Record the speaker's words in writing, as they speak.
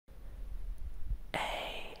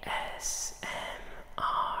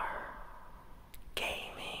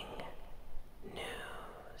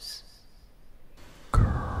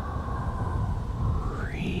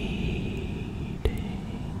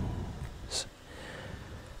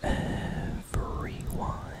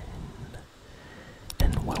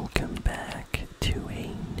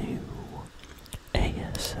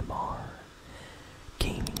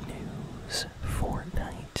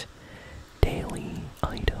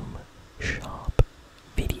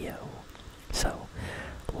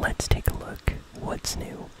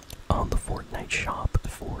Fortnite shop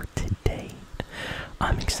for today.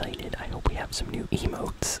 I'm excited. I hope we have some new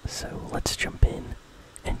emotes, so let's jump in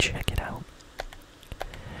and check it out.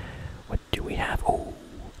 What do we have? Oh,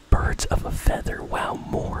 birds of a feather. Wow,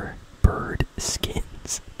 more bird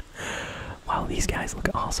skins. Wow, these guys look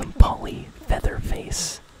awesome. Polly,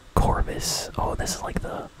 Featherface, Corvus. Oh, this is like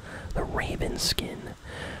the Raven skin.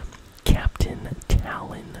 Captain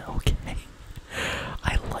Talon. Okay.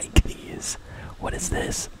 I like these. What is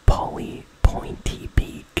this? Polly Pointy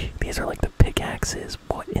Beak. These are like the pickaxes.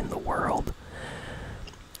 What in the world?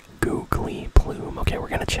 Googly Plume. Okay, we're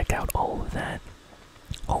gonna check out all of that.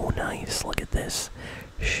 Oh, nice. Look at this.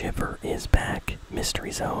 Shiver is back.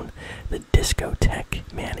 Mystery Zone. The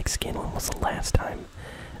Discotheque Manic skin. When was the last time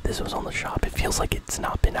this was on the shop? It feels like it's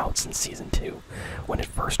not been out since Season 2 when it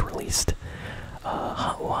first released.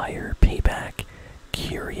 Hotwire, Payback,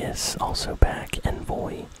 Curious, also back,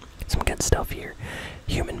 Envoy. Some good stuff here.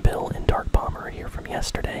 Human Bill and Dark Bomber are here from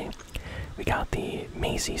yesterday. We got the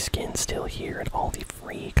Maisie skin still here and all the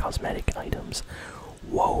free cosmetic items.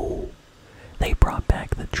 Whoa! They brought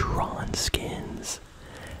back the Tron skins.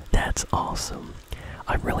 That's awesome.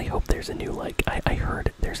 I really hope there's a new, like, I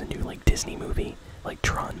heard there's a new, like, Disney movie, like,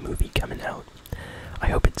 Tron movie coming out. I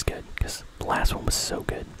hope it's good, because the last one was so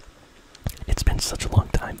good. It's been such a long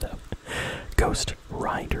time, though. Ghost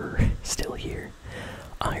Rider, still here.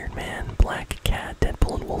 Iron Man, Black Cat,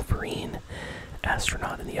 Deadpool and Wolverine,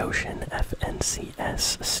 Astronaut in the Ocean,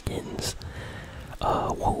 FNCS skins.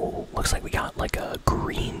 Whoa, looks like we got like a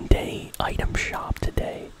Green Day item shop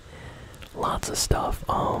today. Lots of stuff.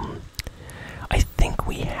 I think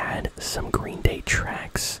we had some Green Day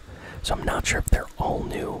tracks, so I'm not sure if they're all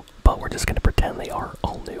new, but we're just gonna pretend they are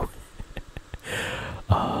all new.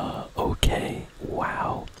 Okay,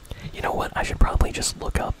 wow. You know what, I should probably just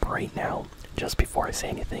look up right now, just before I say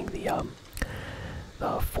anything, the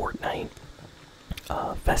Fortnite,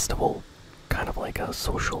 festival, kind of like a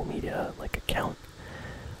social media, like, account.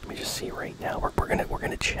 Let me just see right now. We're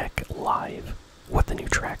gonna check live what the new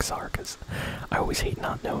tracks are, because I always hate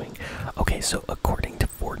not knowing. Okay, so according to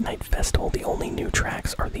Fortnite Festival, the only new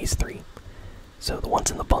tracks are these three. So the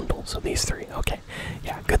ones in the bundle, so these three. Okay,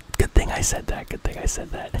 yeah, good thing I said that. Good thing I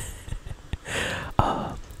said that.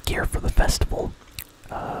 Gear for the festival,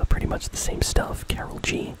 pretty much the same stuff. Carol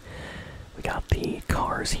G. We got the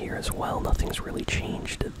cars here as well. Nothing's really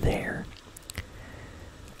changed there.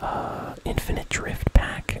 Infinite Drift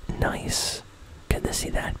pack, nice. Good to see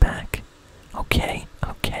that pack. Okay.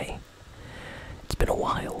 It's been a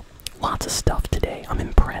while. Lots of stuff today. I'm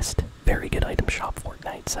impressed. Very good item shop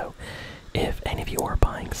Fortnite. So, if any of you are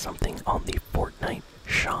buying something on the Fortnite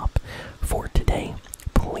shop for today,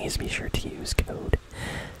 please be sure to use code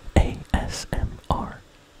ASMRGaming.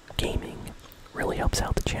 Really helps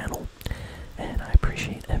out the channel, and I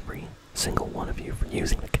appreciate every single one of you for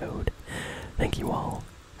using the code. Thank you all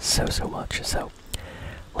so much. So,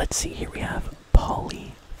 let's see, here we have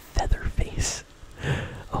Polly Featherface.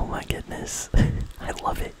 Oh my goodness, I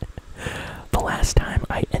love it. The last time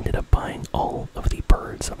I ended up buying all of the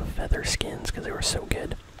Birds of a Feather skins because they were so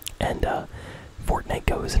good, and Fortnite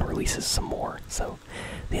goes and releases some more, so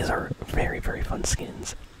these are very fun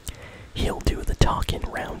skins. He'll do the talking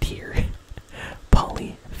round here.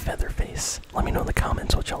 Polly Featherface. Let me know in the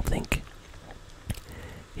comments what y'all think.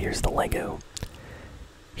 Here's the Lego.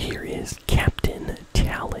 Here is Captain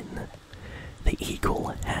Talon. The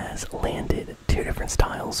eagle has landed. Two different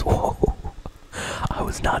styles. Whoa. I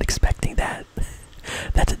was not expecting that.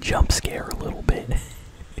 That's a jump scare a little bit.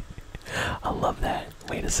 I love that.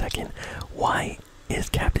 Wait a second. Why is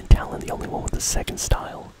Captain Talon the only one with the second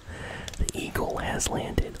style? The eagle has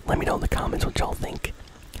landed. Let me know in the comments what y'all think.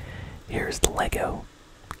 Here's the Lego.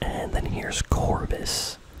 And then here's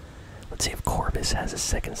Corvus. Let's see if Corvus has a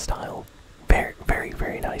second style.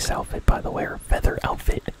 Very nice outfit, by the way, or feather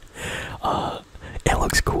outfit. It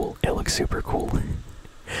looks cool. It looks super cool.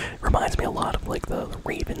 Reminds me a lot of like the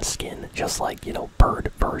Raven skin, just like, you know,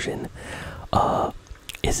 bird version.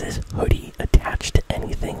 Is this hoodie attached to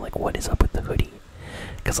anything? Like, what is up with the hoodie?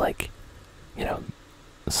 Because, like, you know,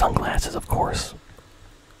 sunglasses, of course.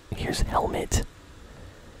 Here's helmet.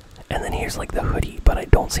 And then here's like the hoodie, but I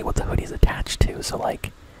don't see what the hoodie's attached to. So,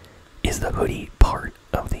 like, is the hoodie part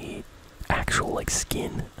of the actual, like,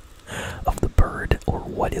 skin of the bird, or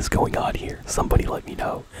what is going on here? Somebody let me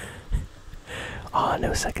know.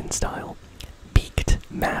 No second style. Beaked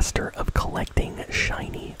Master of collecting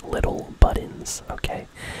shiny little buttons. Okay.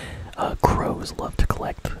 Crows love to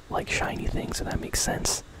collect, like, shiny things, so that makes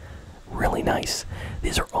sense. Really nice.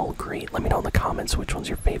 These are all great. Let me know in the comments which one's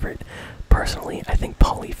your favorite. Personally, I think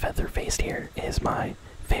Polly Featherface here is my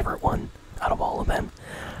favorite one. out of all of them.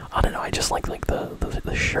 I don't know, I just like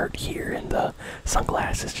the shirt here and the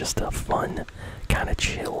sunglasses, just a fun, kind of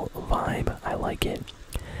chill vibe. I like it.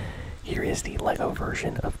 Here is the Lego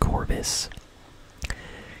version of Corvus.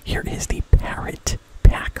 Here is the Parrot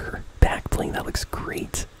Packer back bling. That looks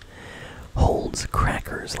great. Holds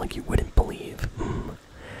crackers like you wouldn't believe.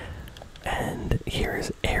 And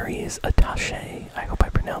here's Aries Attache. I hope I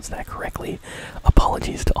pronounced that correctly.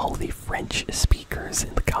 Apologies to all the French speakers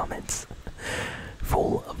in the comments.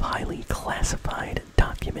 Full of highly classified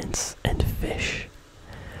documents and fish.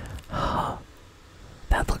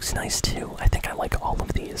 That looks nice too. I think I like all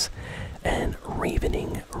of these. And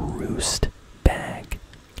Ravening Roost bag.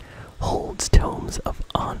 Holds tomes of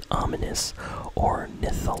ominous or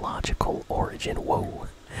mythological origin. Whoa.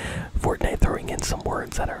 Fortnite throwing in some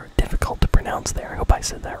words that are difficult to pronounce there. I hope I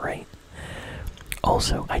said that right.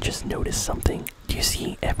 Also, I just noticed something. Do you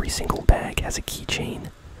see every single bag has a keychain?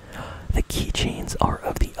 The keychains are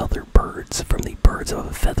of the other birds from the Birds of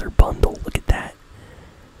a Feather bundle. Look at that.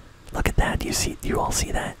 Look at that. Do you all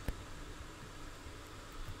see that?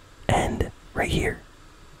 And right here.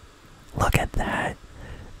 Look at that.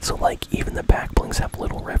 So like even the back blings have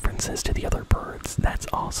little references to the other birds. That's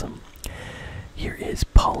awesome. Here is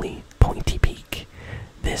Polly Pointy Peak.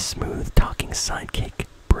 This smooth talking sidekick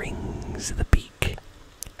brings the beak.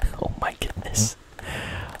 Oh my goodness.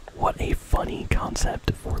 What a funny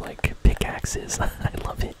concept for like pickaxes. I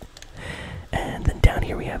love it. And then down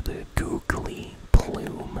here we have the Googly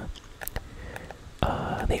Plume.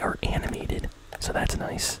 They are animated, so that's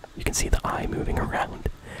nice. You can see the eye moving around.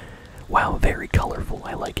 Wow, very colorful.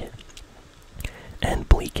 I like it. And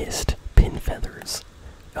Bleakest Pin Feathers.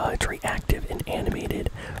 It's reactive and animated.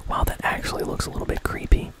 Wow, that actually looks a little bit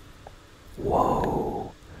creepy.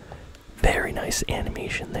 Whoa. Very nice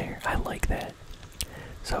animation there. I like that.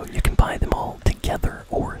 So you can buy them all together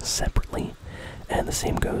or separately. And the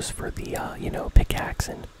same goes for the, pickaxe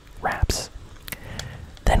and wraps.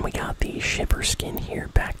 Then we got the Shiver skin here,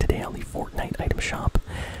 back today on the Fortnite Item Shop.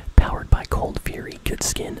 Powered by Cold Fury. Good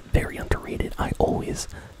skin, very underrated. I always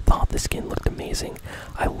thought the skin looked amazing.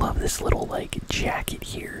 I love this little, like, jacket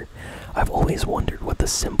here. I've always wondered what the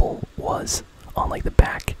symbol was on, like, the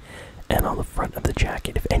back and on the front of the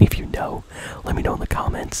jacket. If any of you know, let me know in the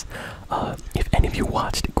comments. If any of you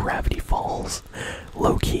watched Gravity Falls,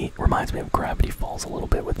 low-key reminds me of Gravity Falls a little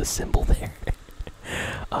bit with the symbol there.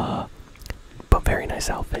 But very nice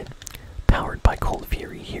outfit. Powered by Cold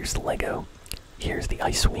Fury. Here's the Lego. Here's the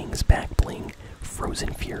Ice Wings back bling.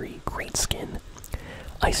 Frozen Fury, great skin.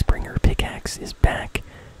 Icebringer pickaxe is back.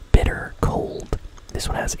 Bitter Cold. This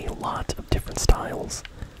one has a lot of different styles.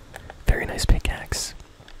 Very nice pickaxe.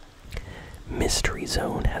 Mystery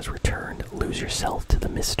Zone has returned. Lose yourself to the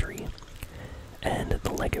mystery. And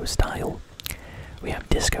the Lego style. We have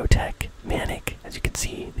Discotheque, Manic. As you can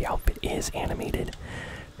see, the outfit is animated.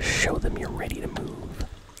 Show them you're ready to move.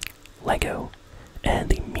 Lego. And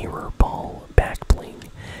the Mirror Ball back bling.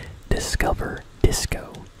 Discover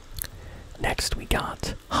Disco. Next we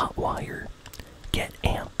got Hotwire. Get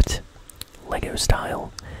Amped. Lego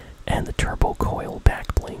style. And the Turbo Coil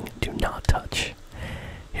back bling. Do not touch.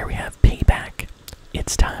 Here we have Payback.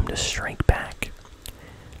 It's time to strike back.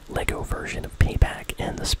 Lego version of Payback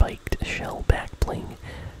and the Spiked Shell back bling.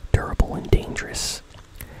 Durable and dangerous.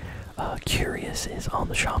 Curious is on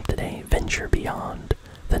the shop today. Venture Beyond.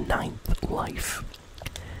 The Ninth Life.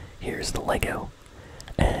 Here's the Lego.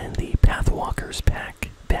 And the Pathwalkers pack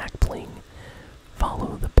back bling.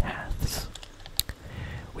 Follow the paths.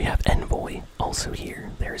 We have Envoy also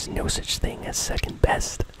here. There's no such thing as second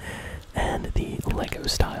best. And the Lego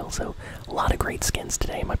style. So a lot of great skins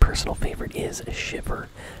today. My personal favorite is Shiver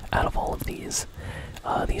out of all of these.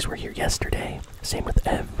 These were here yesterday. Same with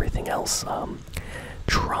everything else.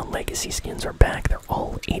 Tron Legacy skins are back. They're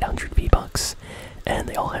all 800 V-Bucks. And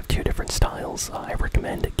they all have two different styles. I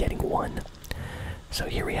recommend getting one. So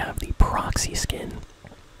here we have the Proxy skin.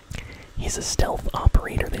 He's a stealth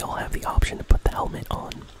operator. They all have the option to put the helmet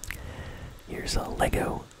on. Here's a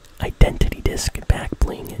Lego Identity Disc back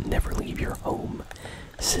bling. Never leave your home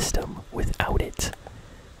system without it.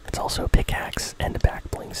 It's also a pickaxe and a back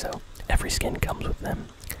bling, so every skin comes with them.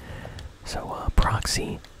 So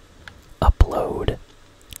Proxy, Upload,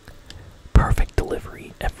 Perfect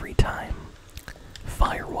Delivery every time.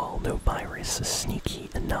 Firewall, no virus, sneaky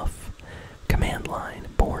enough. Command line,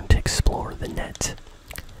 born to explore the net.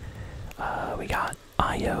 We got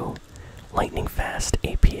IO, lightning fast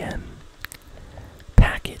APM.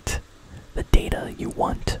 Packet, the data you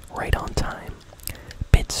want right on time.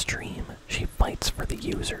 Bitstream, she fights for the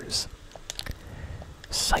users.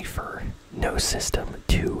 Cipher, no system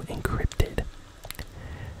too encrypted.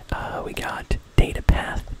 We got data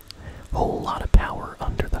path, whole lot of power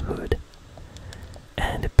under the hood,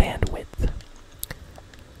 and bandwidth.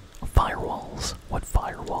 Firewalls, what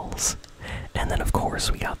firewalls? And then of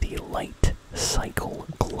course we got the light cycle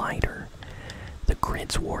glider, the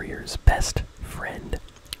Grids Warrior's best friend.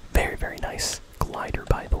 Very, very nice glider,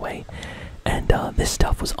 by the way. And this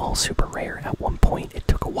stuff was all super rare at one point. It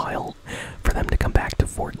took a while for them to come back to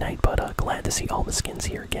Fortnite, but glad to see all the skins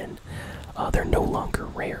here again. They're no longer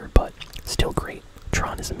rare, but still great.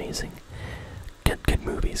 Tron is amazing. Good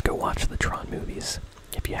movies. Go watch the Tron movies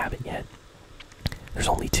if you haven't yet. There's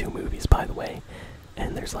only 2 movies, by the way,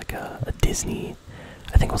 and there's like a Disney,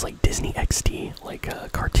 I think it was like Disney XD, like a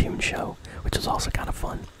cartoon show, which was also kind of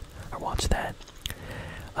fun. I watched that.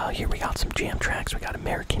 Here we got some jam tracks. We got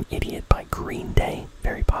American Idiot by Green Day,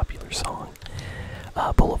 very popular song.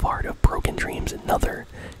 Boulevard of Broken Dreams, another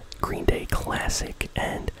Green Day classic,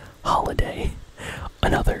 and Holiday,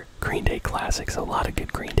 another Green Day classic. So a lot of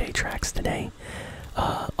good Green Day tracks today.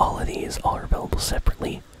 All of these are available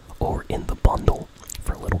separately or in the bundle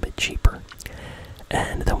for a little bit cheaper.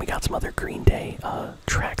 And then we got some other Green Day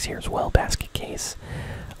tracks here as well. Basket Case.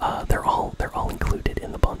 They're all included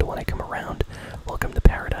in the bundle when I come around. Welcome to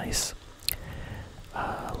Paradise.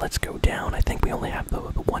 Let's go down. I think we only have the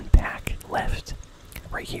one pack left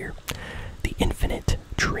right here. The Infinite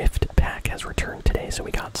Drift pack has returned today, so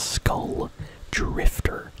we got Skull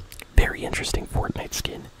Drifter. Very interesting Fortnite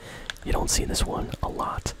skin. You don't see this one a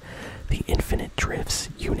lot. The Infinite Drifts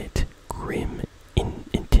unit, Grim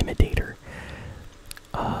Intimidator.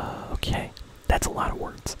 Okay, that's a lot of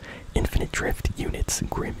words. Infinite Drift units,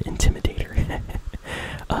 Grim Intimidator.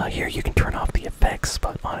 Here you can turn off the effects,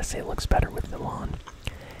 but honestly it looks better with them on.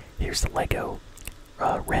 Here's the Lego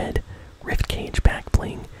Red Rift Cage back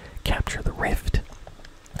bling. Capture the Rift.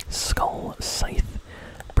 Skull Scythe.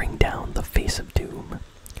 Bring down the Face of Doom.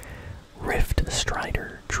 Rift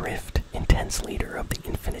Strider Drift, intense leader of the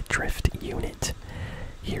Infinite Drift unit.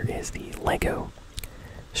 Here is the Lego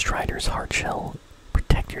Strider's Hardshell.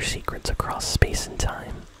 Protect your secrets across space and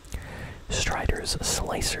time. Strider's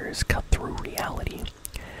Slicers cut through reality.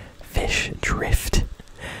 Fish Drift,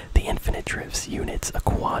 the Infinite Drift's unit's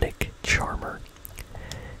aquatic charmer.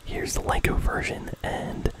 Here's the Lego version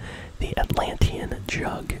and the Atlantean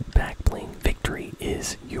Jug back bling. Victory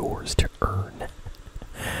is yours to earn.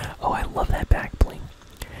 Oh, I love that back bling.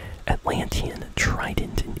 Atlantean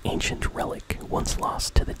Trident, an ancient relic once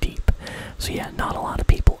lost to the deep. So yeah, not a lot of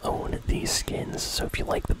people own these skins, so if you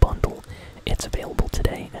like the bundle, it's available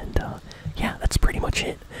today. And yeah, that's pretty much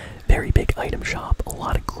it. Very big item shop, a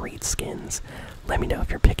lot of great skins. Let me know if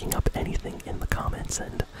you're picking up anything in the comments,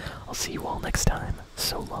 and I'll see you all next time.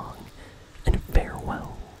 So long, and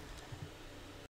farewell.